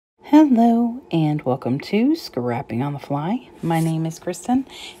Hello and welcome to Scrapping on the Fly. My name is Kristen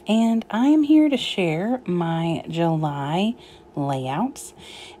and I am here to share my July layouts.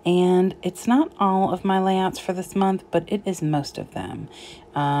 And it's not all of my layouts for this month, but it is most of them.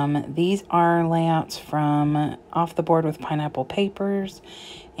 These are layouts from Off the Board with Pineapple Papers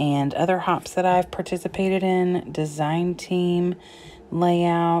and other hops that I've participated in, design team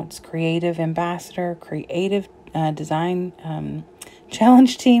layouts, creative ambassador, creative design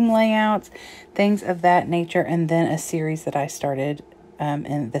challenge team layouts, things of that nature, and then a series that I started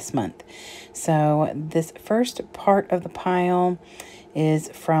in this month. So this first part of the pile is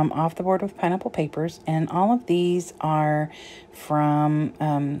from Off the Board with Pineapple Papers, and all of these are from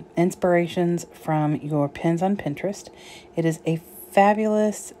inspirations from your pins on Pinterest. It is a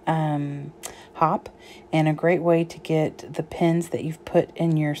fabulous hop and a great way to get the pins that you've put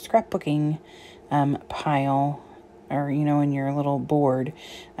in your scrapbooking pile, or, you know, in your little board,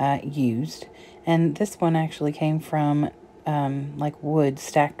 used. And this one actually came from, like wood,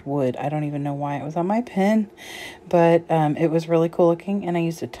 stacked wood. I don't even know why it was on my pin, but it was really cool looking, and I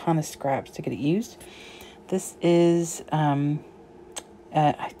used a ton of scraps to get it used. This is, I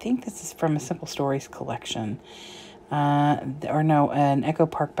think this is from a Simple Stories collection. Or no, an Echo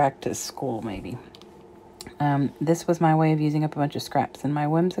Park Back to School, maybe. This was my way of using up a bunch of scraps in my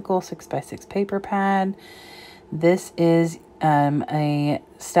whimsical 6x6 paper pad. This is a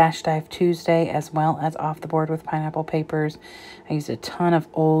Stash Dive Tuesday, as well as Off the Board with Pineapple Papers. I used a ton of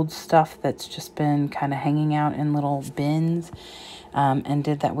old stuff that's just been kind of hanging out in little bins, and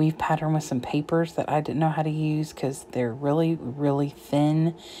did that weave pattern with some papers that I didn't know how to use because they're really, really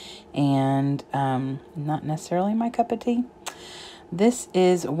thin and not necessarily my cup of tea. This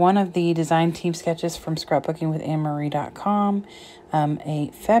is one of the design team sketches from scrapbookingwithanemarie.com,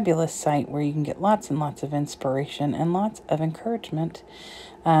 a fabulous site where you can get lots and lots of inspiration and lots of encouragement.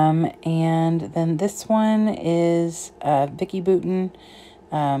 And then this one is Vicki Boutin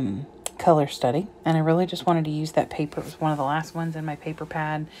color study, and I really just wanted to use that paper. It was one of the last ones in my paper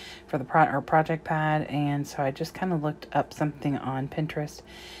pad for the project pad, and so I just kind of looked up something on Pinterest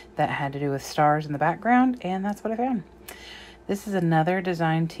that had to do with stars in the background, and that's what I found. This is another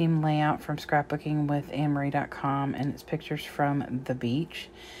design team layout from scrapbookingwithanemarie.com, and it's pictures from the beach.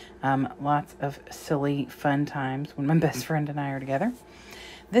 Lots of silly, fun times when my best friend and I are together.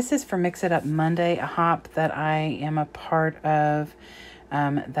 This is for Mix It Up Monday, a hop that I am a part of,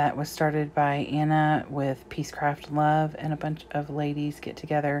 that was started by Anna with Peace Craft Love, and a bunch of ladies get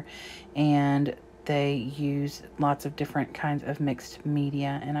together and they use lots of different kinds of mixed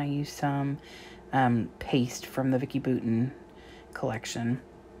media, and I use some paste from the Vicki Boutin collection.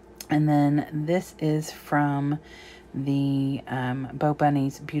 And then this is from the Bo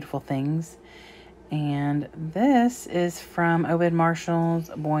Bunny's Beautiful Things, and this is from Obed Marshall's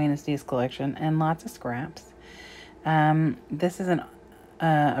Buenos Dias collection, and lots of scraps. This is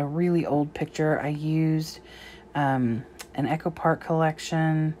a really old picture. I used an Echo Park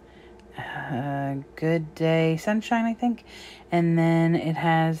collection, Good Day Sunshine, I think. And then it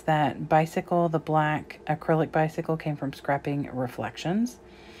has that bicycle, the black acrylic bicycle, came from Scrapping Reflections.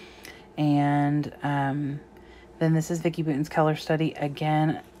 And then this is Vicki Boutin's color study.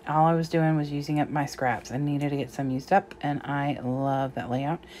 Again, all I was doing was using up my scraps. I needed to get some used up, and I love that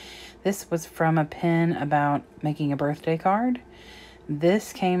layout. This was from a pin about making a birthday card.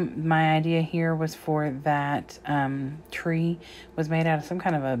 My idea here was for that tree was made out of some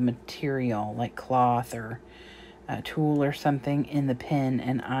kind of a material, like cloth or a tool or something in the pin,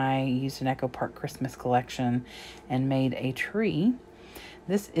 and I used an Echo Park Christmas collection and made a tree.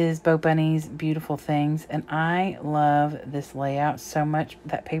 This is Bo Bunny's Beautiful Things, and I love this layout so much.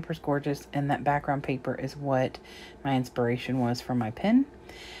 That paper's gorgeous, and that background paper is what my inspiration was for my pin.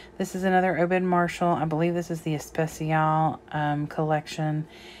 This is another Obed Marshall. I believe this is the Especial collection,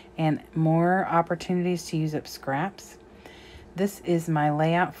 and more opportunities to use up scraps. This is my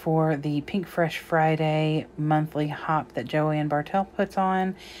layout for the Pink Fresh Friday monthly hop that Joanne Bartel puts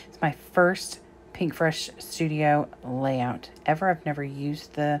on. It's my first Pink Fresh Studio layout ever. I've never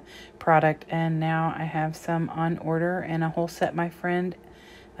used the product, and now I have some on order and a whole set my friend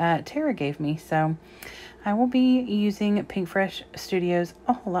Tara gave me. So I will be using Pink Fresh Studios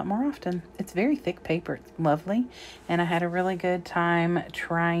a whole lot more often. It's very thick paper. It's lovely, and I had a really good time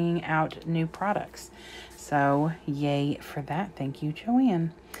trying out new products. So yay for that. Thank you,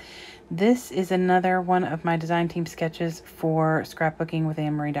 Joanne. This is another one of my design team sketches for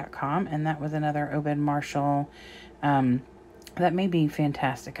scrapbookingwithanemarie.com, and that was another Obed Marshall. That may be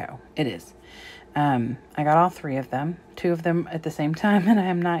Fantastico. It is. I got all three of them, 2 of them at the same time,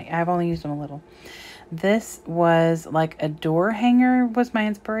 and I've only used them a little. This was like a door hanger was my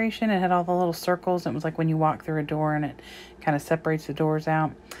inspiration. It had all the little circles. It was like when you walk through a door and it kind of separates the doors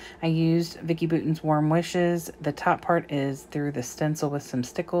out. I used Vicky Bouton's Warm Wishes. The top part is through the stencil with some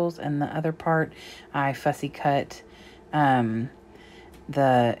stickles, and the other part I fussy cut the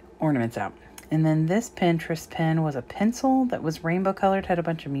ornaments out. And then this Pinterest pen was a pencil that was rainbow colored, had a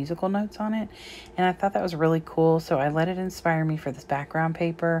bunch of musical notes on it. And I thought that was really cool. So I let it inspire me for this background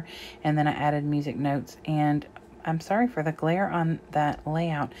paper. And then I added music notes. And I'm sorry for the glare on that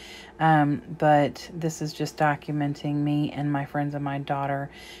layout. But this is just documenting me and my friends and my daughter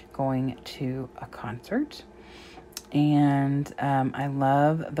going to a concert. And I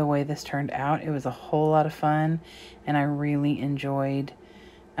love the way this turned out. It was a whole lot of fun. And I really enjoyed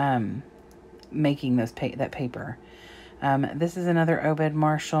making that paper. This is another Obed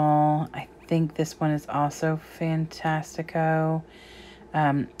Marshall. I think this one is also Fantastico.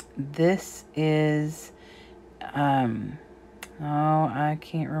 This is, I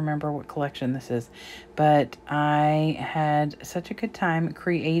can't remember what collection this is, but I had such a good time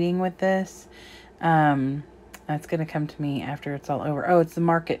creating with this. It's going to come to me after it's all over. Oh, it's the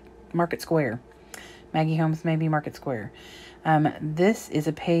Market Square. Maggie Holmes, maybe Market Square. This is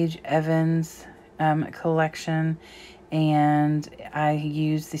a Paige Evans collection, and I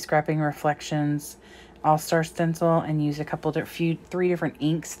used the Scrapping Reflections All-Star stencil and used three different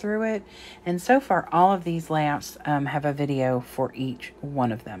inks through it. And so far, all of these layouts have a video for each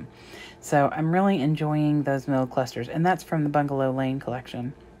one of them. So I'm really enjoying those middle clusters, and that's from the Bungalow Lane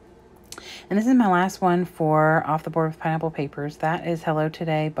collection. And this is my last one for Off the Board with Pineapple Papers. That is Hello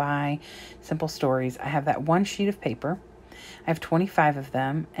Today by Simple Stories. I have that one sheet of paper. I have 25 of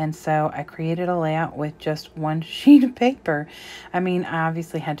them, and so I created a layout with just one sheet of paper. I mean, I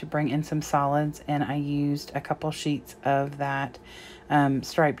obviously had to bring in some solids, and I used a couple sheets of that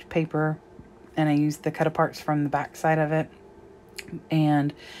striped paper, and I used the cut-aparts from the back side of it.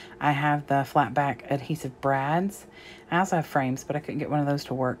 And I have the flat back adhesive brads. I also have frames, but I couldn't get one of those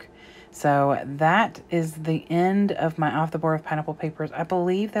to work. So that is the end of my Off the Board with Pineapple Papers. I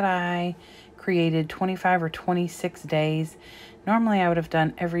believe that I created 25 or 26 days. Normally I would have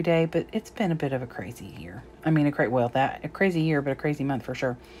done every day, but it's been a bit of a crazy year. I mean, a crazy year, but a crazy month for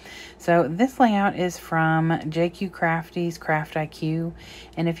sure. So this layout is from JQ Crafty's Craft IQ.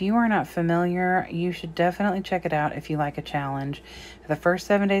 And if you are not familiar, you should definitely check it out if you like a challenge. For the first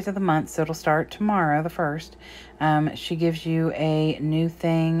 7 days of the month, so it'll start tomorrow, the 1st, she gives you a new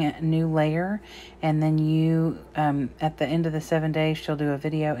thing, new layer. And then you, at the end of the 7 days, she'll do a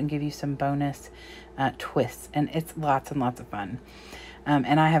video and give you some bonus twists. And it's lots and lots of fun.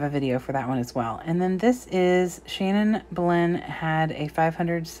 And I have a video for that one as well. And then this is Shannon Blinn had a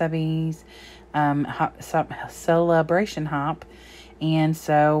 500 subbies celebration hop. And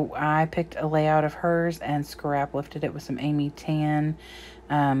so I picked a layout of hers and scrap lifted it with some Amy Tan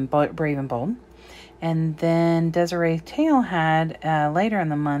Brave and Bold. And then Desiree Tail had later in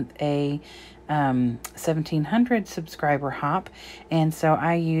the month a 1700 subscriber hop, and so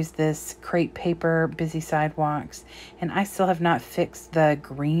I used this crepe paper busy sidewalks, and I still have not fixed the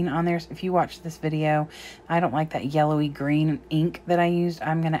green on there. So if you watch this video, I don't like that yellowy green ink that I used.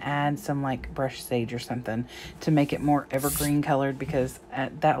 I'm gonna add some like brush sage or something to make it more evergreen colored, because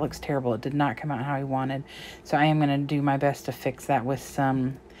that looks terrible. It did not come out how I wanted. So I am gonna do my best to fix that with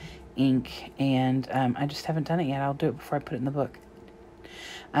some ink, and I just haven't done it yet. I'll do it before I put it in the book.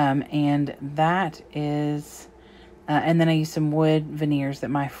 And that is, and then I used some wood veneers that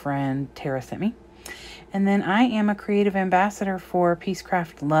my friend Tara sent me. And then I am a creative ambassador for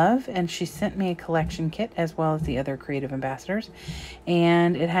Peacecraft Love, and she sent me a collection kit as well as the other creative ambassadors.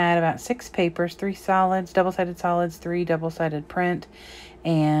 And it had about 6 papers, 3 solids, double-sided solids, 3 double-sided print,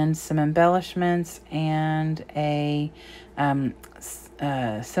 and some embellishments, and a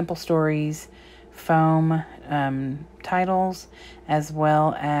Simple Stories foam titles, as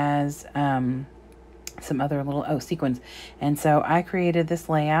well as some other little sequins. And so I created this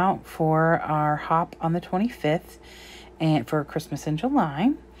layout for our hop on the 25th and for Christmas in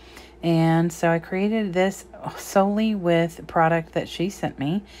July. And so I created this solely with product that she sent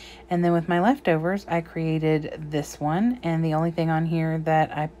me. And then with my leftovers, I created this one. And the only thing on here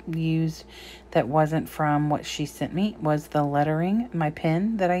that I used that wasn't from what she sent me was the lettering, my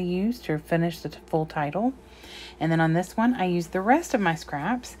pen that I used to finish the full title. And then on this one, I used the rest of my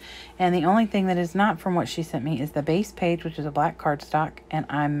scraps. And the only thing that is not from what she sent me is the base page, which is a black cardstock. And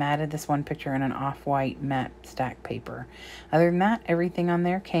I matted this one picture in an off-white matte stack paper. Other than that, everything on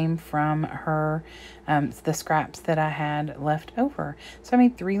there came from her, the scraps that I had left over. So I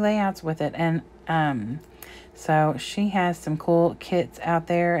made 3 layouts with it. And So she has some cool kits out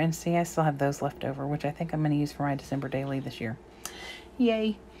there, and see, I still have those left over, which I think I'm going to use for my December daily this year.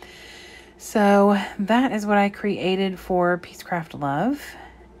 Yay. So that is what I created for Peacecraft Love.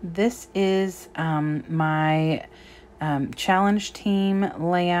 This is my challenge team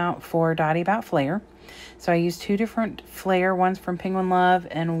layout for Dotty About Flair. So I used 2 different Flair, one's from Penguin Love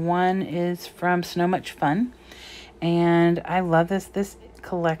and one is from So Much Fun. And I love this. This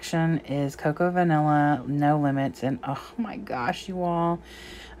collection is Cocoa Vanilla, No Limits, and oh my gosh, you all,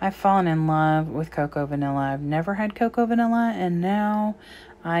 I've fallen in love with Cocoa Vanilla. I've never had Cocoa Vanilla, and now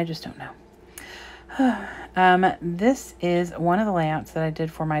I just don't know. This is one of the layouts that I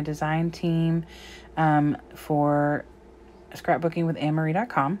did for my design team for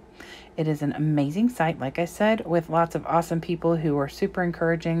scrapbooking.com. It is an amazing site, like I said, with lots of awesome people who are super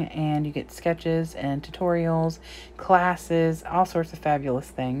encouraging, and you get sketches and tutorials, classes, all sorts of fabulous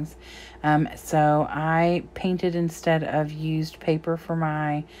things. So I painted instead of used paper for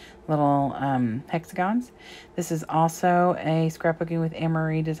my little hexagons. This is also a Scrapbooking with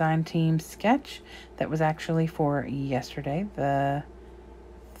Anne-Marie design team sketch that was actually for yesterday, Friday,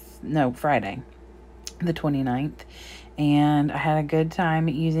 the 29th. And I had a good time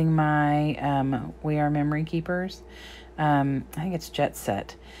using my We Are Memory Keepers. I think it's Jet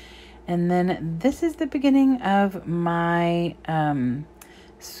Set. And then this is the beginning of my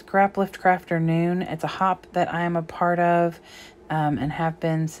Scraplift Crafternoon. It's a hop that I am a part of and have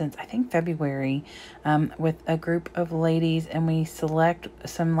been since I think February with a group of ladies, and we select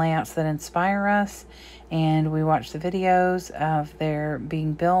some layouts that inspire us, and we watch the videos of their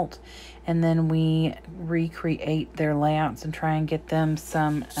being built, and then we recreate their layouts and try and get them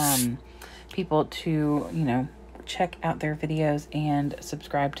some people to, you know, check out their videos and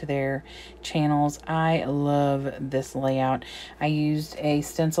subscribe to their channels. I love this layout. I used a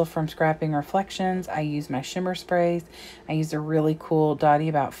stencil from Scrapping Reflections. I used my shimmer sprays. I used a really cool Dotty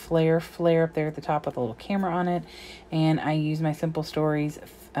About Flair up there at the top with a little camera on it. And I used my Simple Stories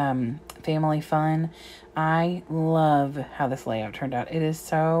Family Fun. I love how this layout turned out. It is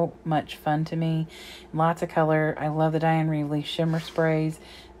so much fun to me. Lots of color. I love the Diane Reevely shimmer sprays.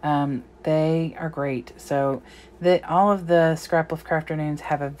 They are great. So all of the Scraplift Crafternoons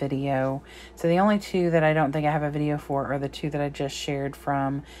have a video. So the only 2 that I don't think I have a video for are the 2 that I just shared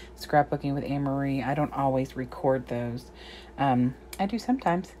from Scrapbooking with Anne-Marie. I don't always record those. I do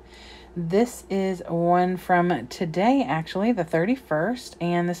sometimes. This is one from today, actually, the 31st,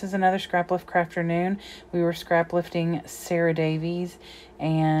 and this is another Scraplift Crafternoon. We were scraplifting Sarah Davies,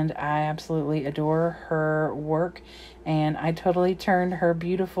 and I absolutely adore her work, and I totally turned her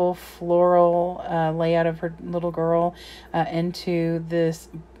beautiful floral layout of her little girl into this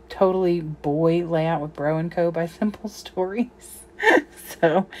totally boy layout with Bro & Co. by Simple Stories.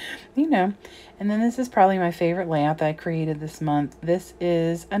 So, you know. And then this is probably my favorite layout that I created this month. This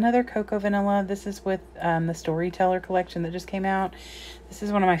is another Cocoa Vanilla. This is with the Storyteller collection that just came out. This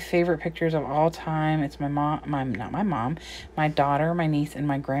is one of my favorite pictures of all time. It's not my mom, my daughter, my niece, and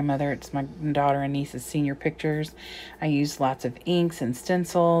my grandmother. It's my daughter and niece's senior pictures. I used lots of inks and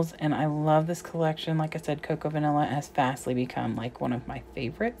stencils, and I love this collection. Like I said, Cocoa Vanilla has fastly become like one of my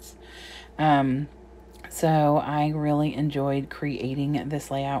favorites. So I really enjoyed creating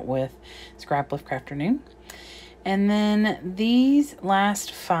this layout with Scraplift Crafternoon. And then these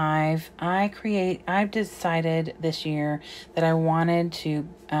last 5, I've decided this year that I wanted to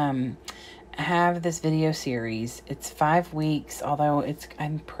have this video series. It's 5 weeks, although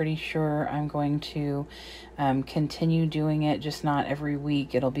I'm pretty sure I'm going to continue doing it, just not every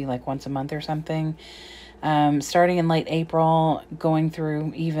week. It'll be like once a month or something. Starting in late April, going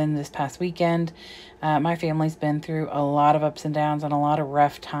through even this past weekend. My family's been through a lot of ups and downs and a lot of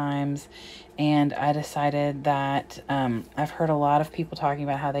rough times, and I decided that I've heard a lot of people talking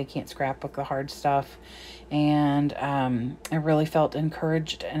about how they can't scrapbook the hard stuff, and I really felt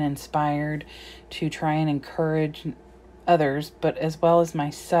encouraged and inspired to try and encourage others, but as well as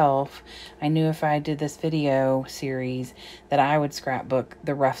myself. I knew if I did this video series that I would scrapbook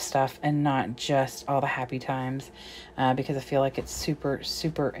the rough stuff and not just all the happy times, because I feel like it's super,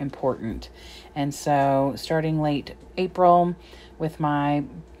 super important. And so starting late April with my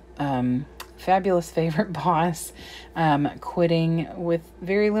fabulous favorite boss quitting with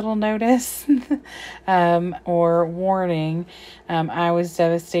very little notice or warning, I was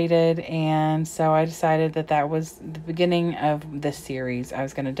devastated, and so I decided that was the beginning of this series. I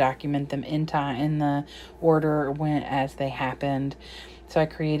was going to document them in the order as they happened. So I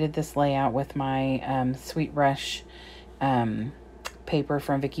created this layout with my Sweet Rush paper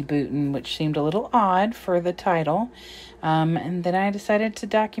from Vicky Booten, which seemed a little odd for the title. And then I decided to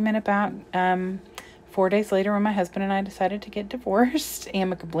document about 4 days later when my husband and I decided to get divorced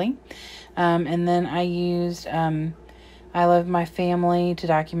amicably. And then I used I Love My Family to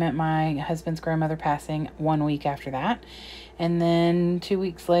document my husband's grandmother passing 1 week after that. And then 2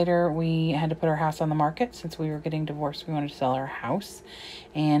 weeks later, we had to put our house on the market since we were getting divorced. We wanted to sell our house,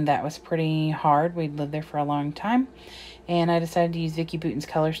 and that was pretty hard. We'd lived there for a long time. And I decided to use Vicki Boutin's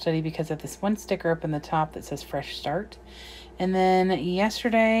color study because of this one sticker up in the top that says Fresh Start. And then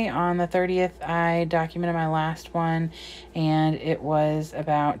yesterday on the 30th, I documented my last one, and it was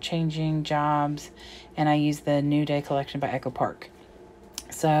about changing jobs, and I used the New Day collection by Echo Park.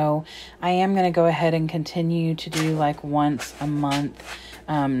 So I am going to go ahead and continue to do like once a month,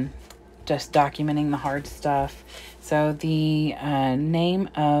 just documenting the hard stuff. So the name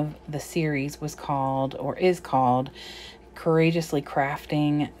of the series was called, or is called, Courageously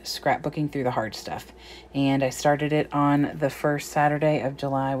Crafting Scrapbooking Through the Hard Stuff. And I started it on the first Saturday of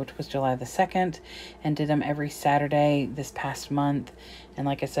July, which was July the 2nd, and did them every Saturday this past month. And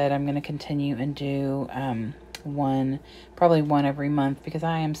like I said, I'm going to continue and do probably one every month, because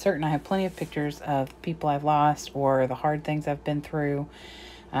I am certain I have plenty of pictures of people I've lost or the hard things I've been through.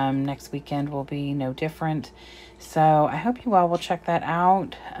 Next weekend will be no different. So I hope you all will check that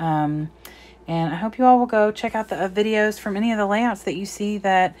out. And I hope you all will go check out the videos from any of the layouts that you see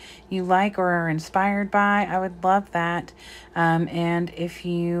that you like or are inspired by. I would love that. And if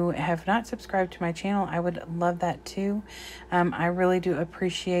you have not subscribed to my channel, I would love that too. I really do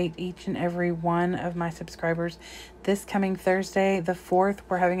appreciate each and every one of my subscribers. This coming Thursday, the 4th,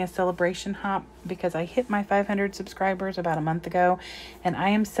 we're having a celebration hop because I hit my 500 subscribers about a month ago. And I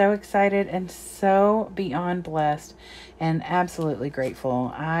am so excited and so beyond blessed and absolutely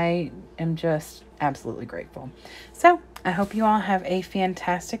grateful. I am just absolutely grateful. So I hope you all have a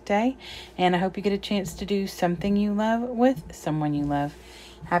fantastic day, and I hope you get a chance to do something you love with someone you love.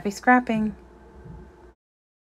 Happy scrapping.